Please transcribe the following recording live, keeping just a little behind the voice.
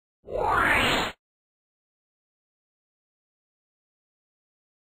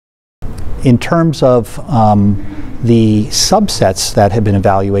In terms of the subsets that have been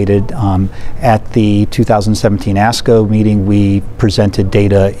evaluated, at the 2017 ASCO meeting, we presented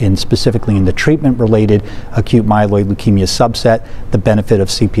data specifically in the treatment-related acute myeloid leukemia subset. The benefit of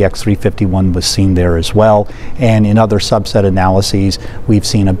CPX-351 was seen there as well. And in other subset analyses, we've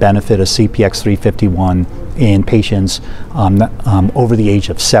seen a benefit of CPX-351 in patients over the age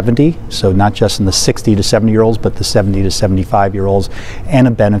of 70, so not just in the 60 to 70-year-olds, but the 70 to 75-year-olds, and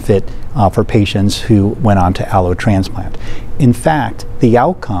a benefit for patients who went on to allo transplant. In fact, the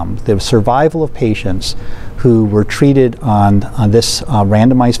outcome, the survival of patients who were treated on this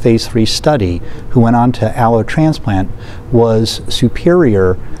randomized phase 3 study who went on to allo transplant was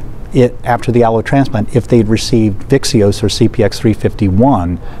superior after the allo transplant if they'd received Vyxeos or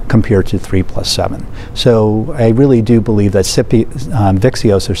CPX-351 compared to 3+7. So I really do believe that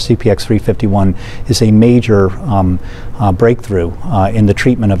Vyxeos or CPX-351 is a major breakthrough in the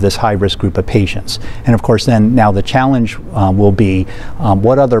treatment of this high-risk group of patients. And of course then now the challenge will be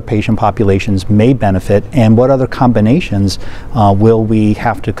what other patient populations may benefit and what other combinations will we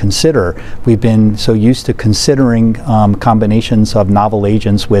have to consider. We've been so used to considering combinations of novel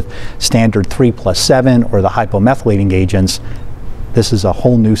agents with standard 3+7 or the hypomethylating agents. This is a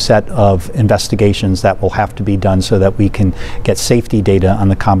whole new set of investigations that will have to be done so that we can get safety data on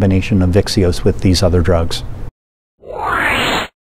the combination of Vyxeos with these other drugs.